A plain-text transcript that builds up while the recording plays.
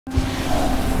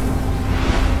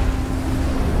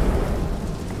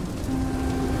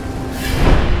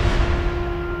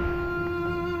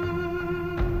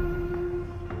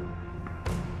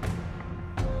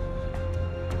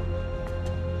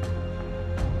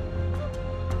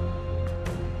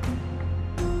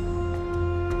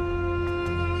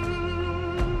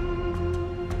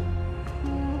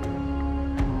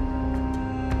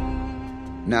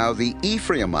Now the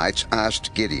Ephraimites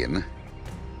asked Gideon,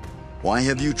 "Why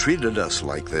have you treated us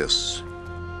like this?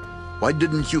 Why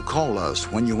didn't you call us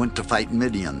when you went to fight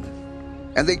Midian?"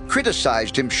 And they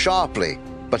criticized him sharply,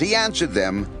 but he answered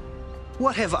them,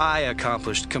 What have I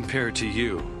accomplished compared to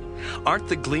you? Aren't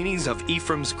the gleanings of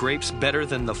Ephraim's grapes better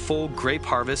than the full grape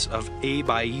harvest of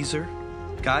Abiezer?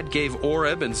 God gave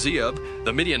Oreb and Zeeb,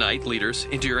 the Midianite leaders,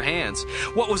 into your hands.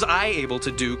 What was I able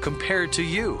to do compared to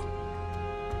you?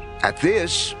 At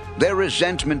this, their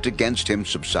resentment against him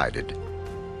subsided.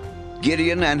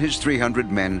 Gideon and his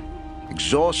 300 men,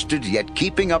 exhausted yet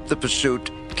keeping up the pursuit,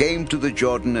 came to the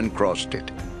Jordan and crossed it.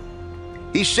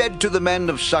 He said to the men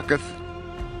of Sukkoth,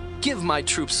 Give my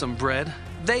troops some bread.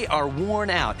 They are worn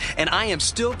out, and I am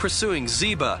still pursuing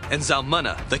Zebah and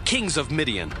Zalmunna, the kings of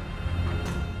Midian.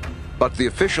 But the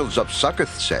officials of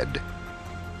Sukkoth said,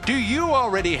 Do you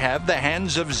already have the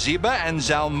hands of Zebah and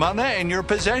Zalmunna in your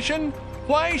possession?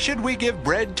 Why should we give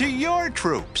bread to your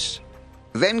troops?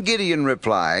 Then Gideon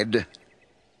replied,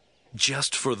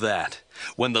 Just for that,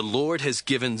 when the Lord has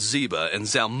given Zebah and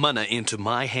Zalmunna into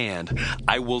my hand,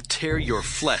 I will tear your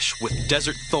flesh with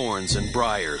desert thorns and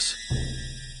briars.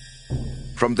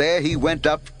 From there he went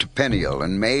up to Peniel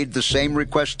and made the same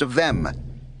request of them.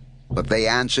 But they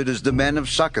answered as the men of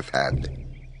Sukkoth had.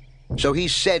 So he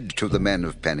said to the men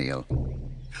of Peniel,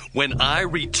 When I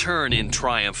return in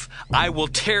triumph, I will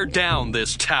tear down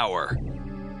this tower.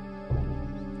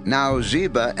 Now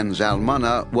Zebah and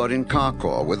Zalmunna were in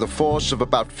Karkor with a force of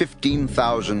about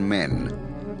 15,000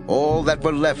 men, all that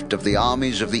were left of the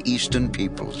armies of the eastern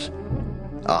peoples.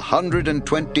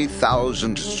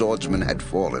 120,000 swordsmen had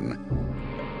fallen.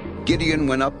 Gideon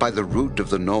went up by the route of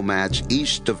the nomads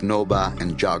east of Nobah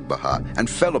and Jogbehah and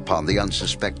fell upon the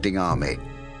unsuspecting army.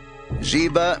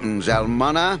 Zebah and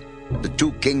Zalmunna, the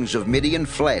two kings of Midian,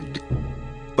 fled.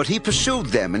 But he pursued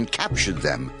them and captured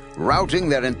them, routing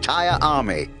their entire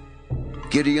army.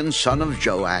 Gideon, son of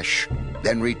Joash,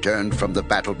 then returned from the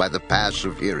battle by the pass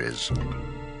of Heres.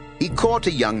 He caught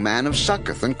a young man of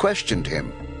Sukkoth and questioned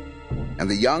him. And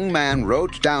the young man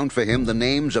wrote down for him the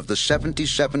names of the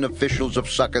 77 officials of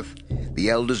Sukkoth, the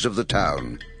elders of the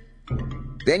town.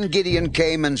 Then Gideon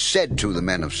came and said to the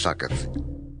men of Sukkoth,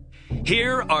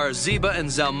 Here are Zebah and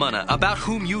Zalmunna, about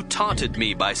whom you taunted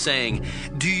me by saying,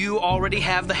 Do you already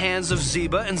have the hands of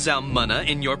Zebah and Zalmunna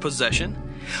in your possession?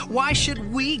 Why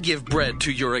should we give bread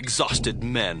to your exhausted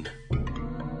men?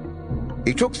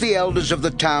 He took the elders of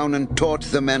the town and taught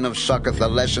the men of Sukkoth a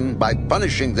lesson by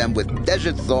punishing them with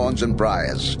desert thorns and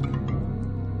briars.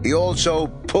 He also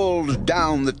pulled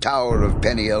down the tower of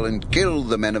Peniel and killed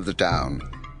the men of the town.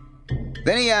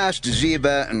 Then he asked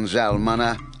Zebah and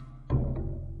Zalmunna,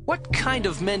 What kind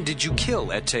of men did you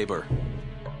kill at Tabor?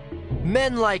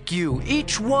 Men like you,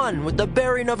 each one with the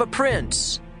bearing of a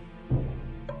prince.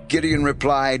 Gideon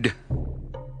replied,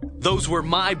 Those were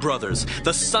my brothers,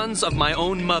 the sons of my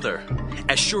own mother.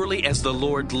 As surely as the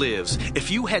Lord lives,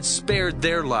 if you had spared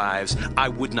their lives, I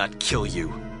would not kill you.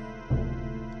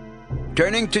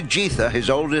 Turning to Jether, his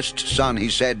oldest son, he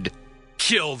said,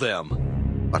 Kill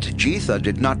them. But Jether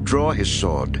did not draw his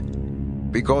sword,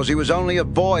 because he was only a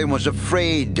boy and was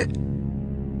afraid.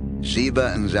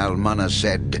 Zebah and Zalmunna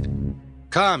said,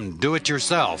 Come, do it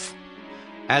yourself.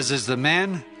 As is the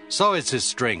man, so is his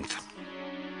strength.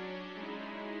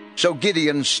 So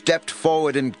Gideon stepped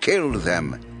forward and killed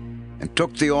them, and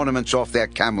took the ornaments off their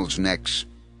camels' necks.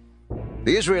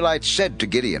 The Israelites said to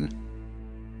Gideon,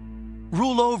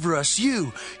 Rule over us,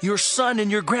 you, your son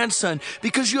and your grandson,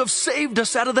 because you have saved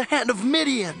us out of the hand of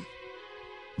Midian.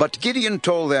 But Gideon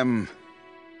told them,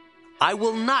 I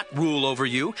will not rule over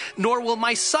you, nor will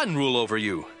my son rule over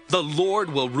you. The Lord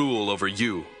will rule over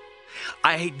you.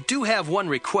 I do have one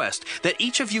request, that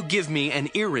each of you give me an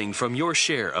earring from your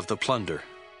share of the plunder.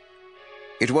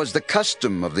 It was the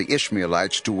custom of the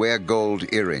Ishmaelites to wear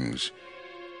gold earrings.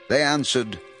 They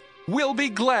answered, We'll be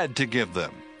glad to give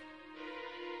them.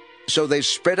 So they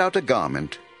spread out a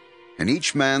garment, and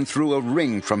each man threw a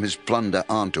ring from his plunder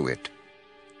onto it.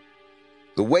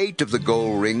 The weight of the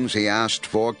gold rings he asked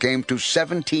for came to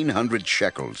 1,700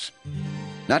 shekels,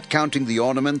 not counting the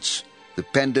ornaments, the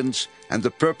pendants, and the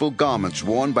purple garments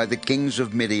worn by the kings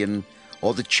of Midian,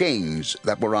 or the chains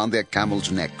that were on their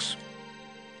camels' necks.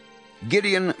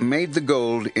 Gideon made the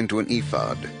gold into an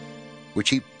ephod, which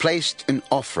he placed in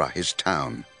Ophrah, his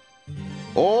town.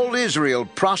 All Israel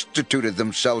prostituted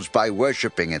themselves by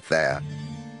worshipping it there,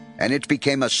 and it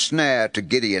became a snare to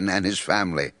Gideon and his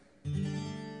family.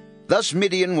 Thus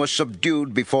Midian was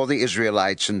subdued before the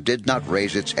Israelites and did not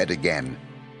raise its head again.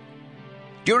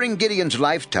 During Gideon's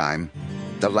lifetime,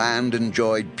 the land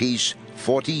enjoyed peace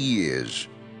 40 years.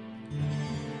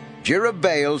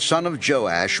 Jerub-Baal, son of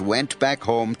Joash, went back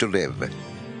home to live.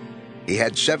 He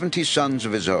had 70 sons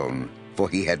of his own, for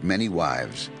he had many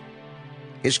wives.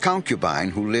 His concubine,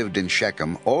 who lived in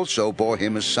Shechem, also bore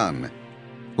him a son,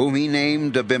 whom he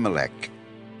named Abimelech.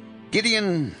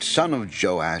 Gideon, son of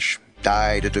Joash,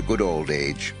 died at a good old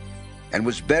age, and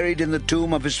was buried in the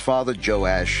tomb of his father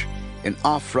Joash in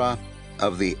Ophrah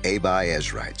of the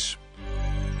Abiezrites.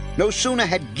 No sooner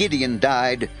had Gideon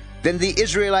died than the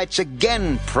Israelites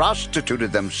again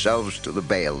prostituted themselves to the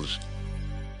Baals.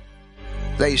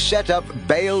 They set up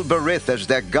Baal-berith as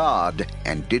their god,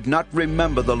 and did not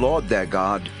remember the Lord their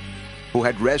God, who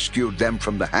had rescued them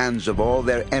from the hands of all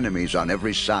their enemies on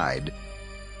every side.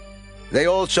 They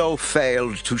also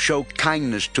failed to show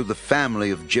kindness to the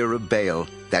family of Jerub-Baal,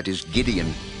 that is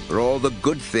Gideon, for all the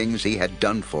good things he had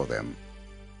done for them.